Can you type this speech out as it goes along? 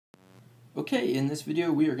Okay, in this video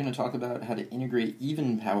we are going to talk about how to integrate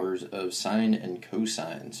even powers of sine and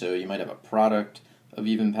cosine. So you might have a product of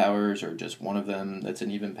even powers or just one of them that's an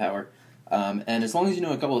even power. And as long as you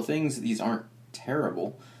know a couple of things, these aren't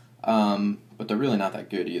terrible, but they're really not that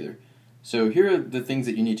good either. So here are the things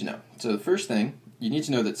that you need to know. So the first thing, you need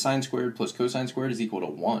to know that sine squared plus cosine squared is equal to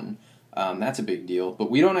 1. That's a big deal, but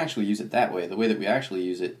we don't actually use it that way. The way that we actually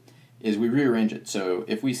use it is we rearrange it. So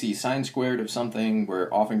if we see sine squared of something,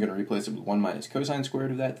 we're often going to replace it with 1 minus cosine squared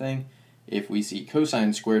of that thing. If we see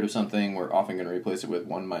cosine squared of something, we're often going to replace it with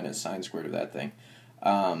 1 minus sine squared of that thing.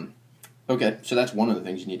 Okay, so that's one of the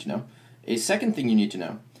things you need to know. A second thing you need to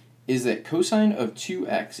know is that cosine of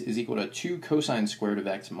 2x is equal to 2 cosine squared of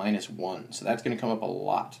x minus 1. So that's going to come up a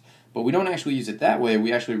lot. But we don't actually use it that way.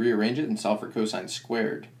 We actually rearrange it and solve for cosine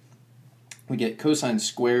squared. We get cosine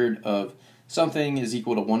squared of something is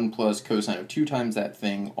equal to 1 plus cosine of 2 times that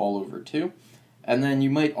thing all over 2. And then you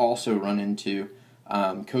might also run into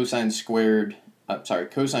cosine of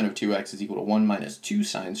 2x is equal to 1 minus 2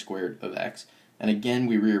 sine squared of x. And again,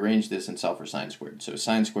 we rearrange this and solve for sine squared. So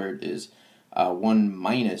sine squared is 1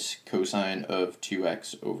 minus cosine of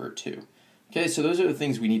 2x over 2. Okay, so those are the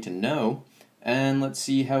things we need to know, and let's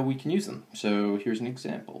see how we can use them. So here's an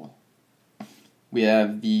example. We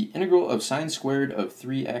have the integral of sine squared of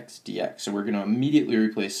 3x dx. So we're going to immediately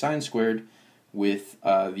replace sine squared with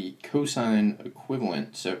the cosine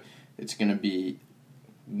equivalent. So it's going to be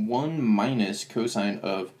 1 minus cosine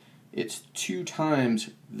of, it's 2 times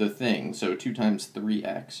the thing, so 2 times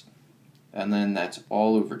 3x. And then that's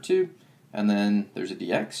all over 2, and then there's a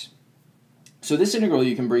dx. So this integral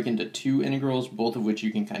you can break into two integrals, both of which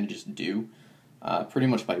you can kind of just do pretty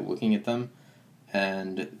much by looking at them.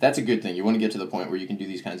 And that's a good thing. You want to get to the point where you can do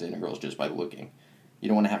these kinds of integrals just by looking. You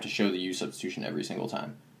don't want to have to show the u substitution every single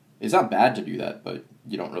time. It's not bad to do that, but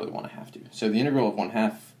you don't really want to have to. So the integral of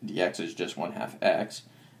 1/2 dx is just 1/2 x.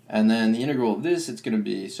 And then the integral of this, it's going to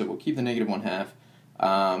be, so we'll keep the negative 1/2.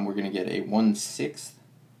 We're going to get a 1/6.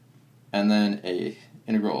 And then a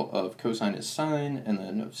integral of cosine is sine, and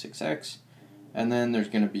then of 6x. And then there's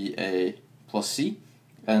going to be a plus c.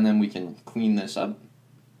 And then we can clean this up.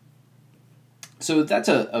 So that's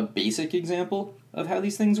a basic example of how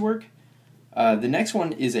these things work. The next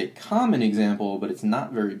one is a common example, but it's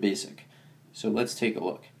not very basic. So let's take a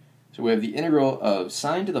look. So we have the integral of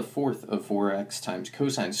sine to the 4th of 4x times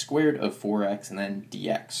cosine squared of 4x and then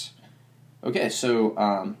dx. Okay, so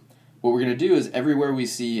what we're going to do is everywhere we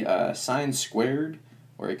see a sine squared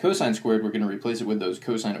or a cosine squared, we're going to replace it with those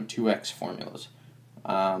cosine of 2x formulas.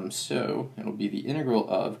 So it'll be the integral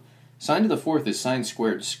of sine to the 4th is sine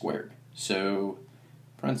squared squared. So,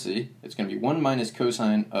 parenthesis, it's going to be 1 minus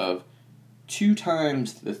cosine of 2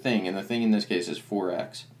 times the thing, and the thing in this case is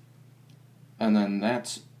 4x. And then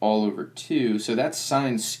that's all over 2, so that's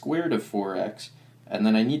sine squared of 4x, and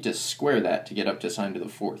then I need to square that to get up to sine to the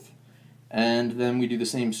 4th. And then we do the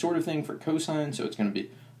same sort of thing for cosine, so it's going to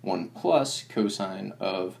be 1 plus cosine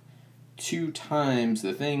of 2 times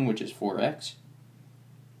the thing, which is 4x,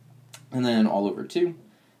 and then all over 2,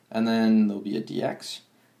 and then there'll be a dx.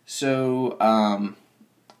 So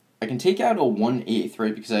I can take out a 1/8,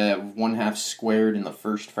 right, because I have 1/2 squared in the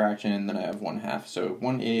first fraction, then I have 1/2, so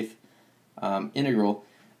 1/8 integral.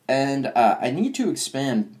 And I need to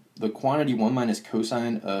expand the quantity 1 minus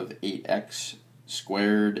cosine of 8x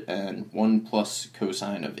squared and 1 plus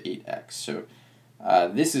cosine of 8x. So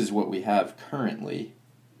this is what we have currently.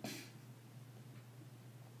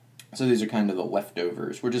 So these are kind of the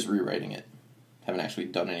leftovers. We're just rewriting it. Haven't actually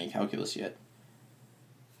done any calculus yet.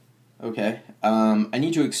 Okay, I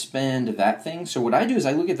need to expand that thing. So what I do is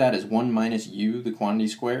I look at that as 1 minus u, the quantity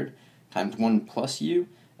squared, times 1 plus u.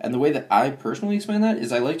 And the way that I personally expand that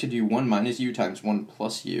is I like to do 1 minus u times 1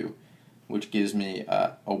 plus u, which gives me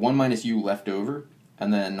a 1 minus u left over.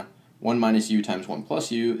 And then 1 minus u times 1 plus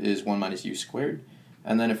u is 1 minus u squared.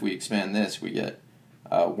 And then if we expand this, we get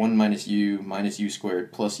 1 minus u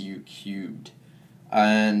squared plus u cubed.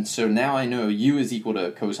 And so now I know u is equal to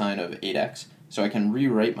cosine of 8x. So I can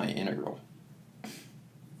rewrite my integral.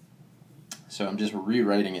 So I'm just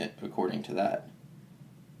rewriting it according to that.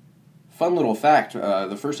 Fun little fact,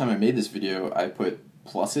 the first time I made this video, I put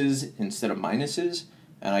pluses instead of minuses,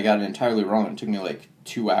 and I got it entirely wrong. It took me like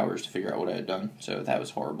 2 hours to figure out what I had done, so that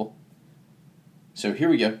was horrible. So here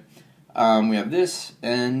we go. We have this,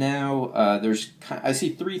 and now I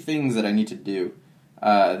see 3 things that I need to do.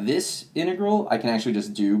 This integral I can actually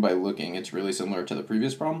just do by looking. It's really similar to the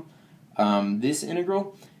previous problem. This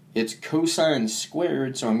integral, it's cosine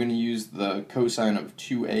squared, so I'm going to use the cosine of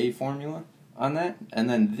 2a formula on that. And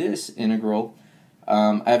then this integral,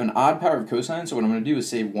 I have an odd power of cosine, so what I'm going to do is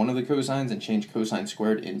save one of the cosines and change cosine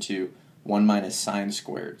squared into 1 minus sine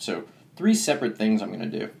squared. So 3 separate things I'm going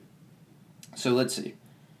to do. So let's see.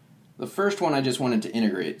 The first one I just wanted to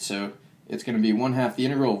integrate, so it's going to be 1/2. The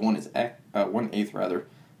integral of 1 is 1/8 rather.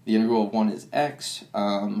 The integral of 1 is x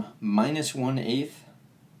minus 1/8,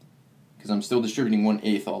 because I'm still distributing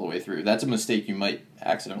 1/8 all the way through. That's a mistake you might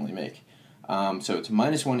accidentally make. So it's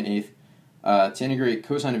minus 1/8. To integrate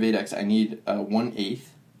cosine of 8x, I need 1/8.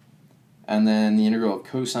 And then the integral of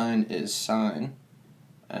cosine is sine,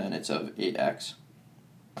 and it's of 8x.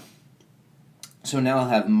 So now I'll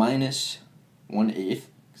have minus 1/8,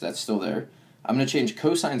 because that's still there. I'm going to change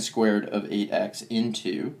cosine squared of 8x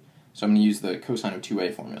into, so I'm going to use the cosine of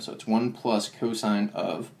 2a formula. So it's 1 plus cosine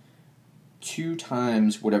of 2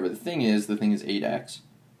 times whatever the thing is 8x,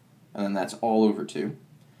 and then that's all over 2,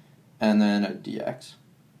 and then a dx.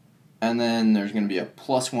 And then there's going to be a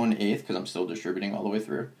plus 1/8, because I'm still distributing all the way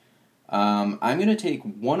through. I'm going to take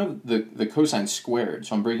one of the cosine squared,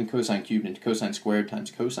 so I'm breaking cosine cubed into cosine squared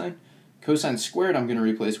times cosine. Cosine squared I'm going to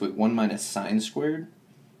replace with 1 minus sine squared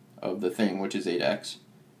of the thing, which is 8x.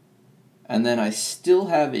 And then I still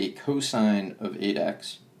have a cosine of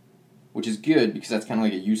 8x, which is good because that's kind of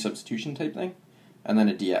like a u substitution type thing, and then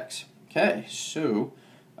a dx. Okay, so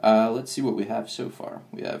let's see what we have so far.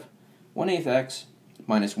 We have 1/8 x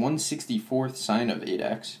minus 1/64 sine of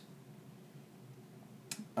 8x.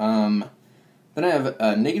 Then I have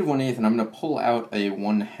a negative 1/8, and I'm going to pull out a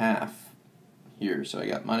 1/2 here. So I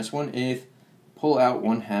got minus 1/8, pull out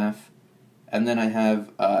 1/2, and then I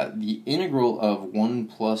have the integral of 1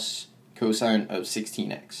 plus cosine of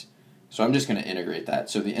 16x. So I'm just going to integrate that.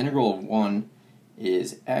 So the integral of 1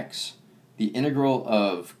 is x. The integral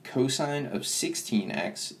of cosine of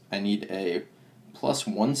 16x, I need a plus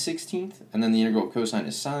 1/16, and then the integral of cosine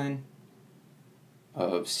is sine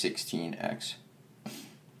of 16x.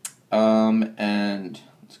 And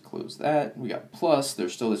let's close that. We got plus,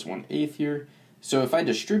 there's still this 1/8 here. So if I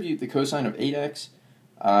distribute the cosine of 8x,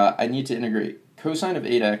 I need to integrate cosine of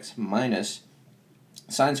 8x minus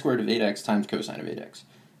sine squared of 8x times cosine of 8x.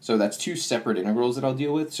 So that's 2 separate integrals that I'll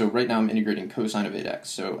deal with. So right now I'm integrating cosine of 8x.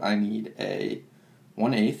 So I need a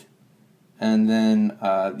 1/8, and then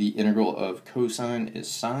the integral of cosine is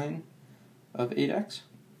sine of 8x.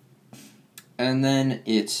 And then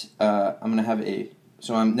it's, I'm going to have a,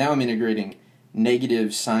 so I'm integrating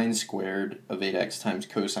negative sine squared of 8x times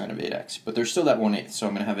cosine of 8x. But there's still that 1/8, so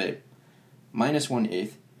I'm going to have a minus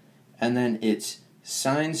 1/8, and then it's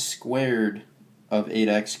sine squared of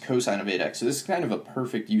 8x cosine of 8x. So this is kind of a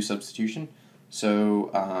perfect u substitution. So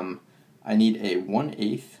I need a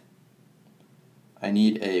 1/8. I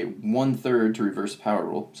need a 1/3 to reverse the power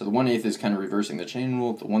rule. So the 1/8 is kind of reversing the chain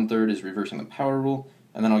rule. The 1/3 is reversing the power rule.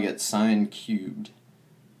 And then I'll get sine cubed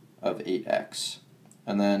of 8x.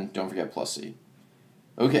 And then don't forget plus c.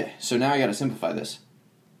 Okay, so now I got to simplify this.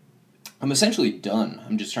 I'm essentially done.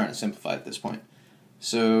 I'm just trying to simplify at this point.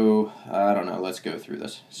 So I don't know. Let's go through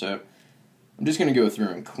this. So I'm just going to go through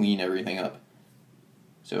and clean everything up.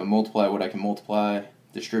 So multiply what I can multiply,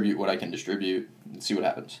 distribute what I can distribute, and see what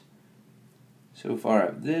happens. So far I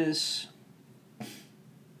have this.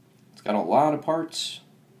 It's got a lot of parts.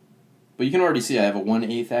 But you can already see I have a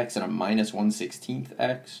 1/8 x and a minus 1/16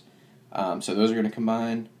 x. So those are going to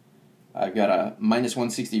combine. I've got a minus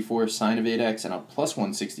 1/64 sine of 8x and a plus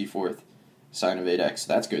 1/64 sine of 8x.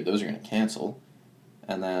 So that's good. Those are going to cancel.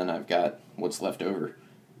 And then I've got what's left over.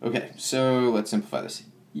 Okay, so let's simplify this.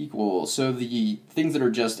 Equal, so the things that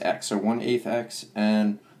are just x, so 1/8 x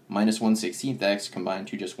and minus 1/16 x combine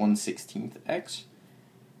to just 1/16 x.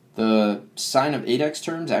 The sine of 8x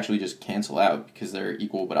terms actually just cancel out because they're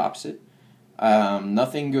equal but opposite.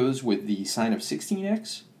 Nothing goes with the sine of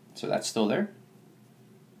 16x, so that's still there.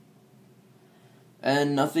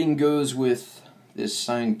 And nothing goes with this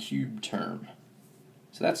sine cubed term,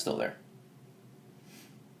 so that's still there.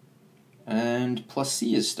 And plus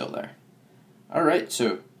c is still there. Alright,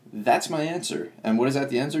 so that's my answer. And what is that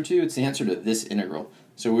the answer to? It's the answer to this integral.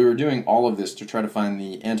 So we were doing all of this to try to find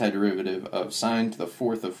the antiderivative of sine to the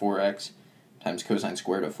 4th of 4x times cosine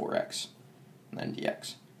squared of 4x, and then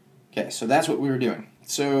dx. Okay, so that's what we were doing.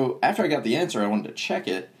 So after I got the answer, I wanted to check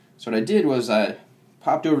it. So what I did was I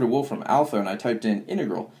popped over to Wolfram Alpha and I typed in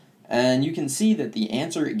integral. And you can see that the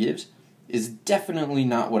answer it gives is definitely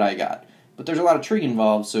not what I got. But there's a lot of trig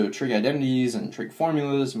involved, so trig identities and trig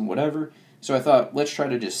formulas and whatever. So I thought, let's try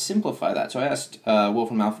to just simplify that. So I asked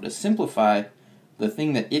Wolfram Alpha to simplify the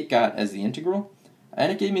thing that it got as the integral,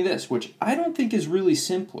 and it gave me this, which I don't think is really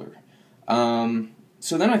simpler.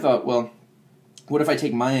 So then I thought, well, what if I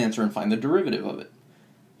take my answer and find the derivative of it?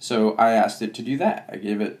 So I asked it to do that. I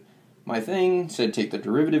gave it my thing, said take the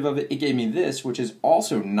derivative of it. It gave me this, which is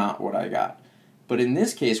also not what I got. But in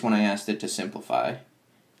this case, when I asked it to simplify,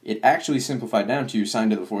 it actually simplified down to sine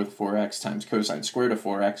to the fourth 4x times cosine squared of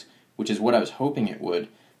 4x, which is what I was hoping it would.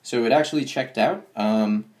 So it actually checked out.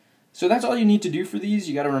 So that's all you need to do for these.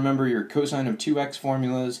 You got to remember your cosine of 2x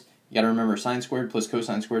formulas. You got to remember sine squared plus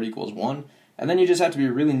cosine squared equals 1. And then you just have to be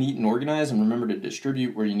really neat and organized and remember to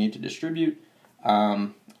distribute where you need to distribute. I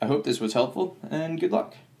hope this was helpful, and good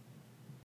luck.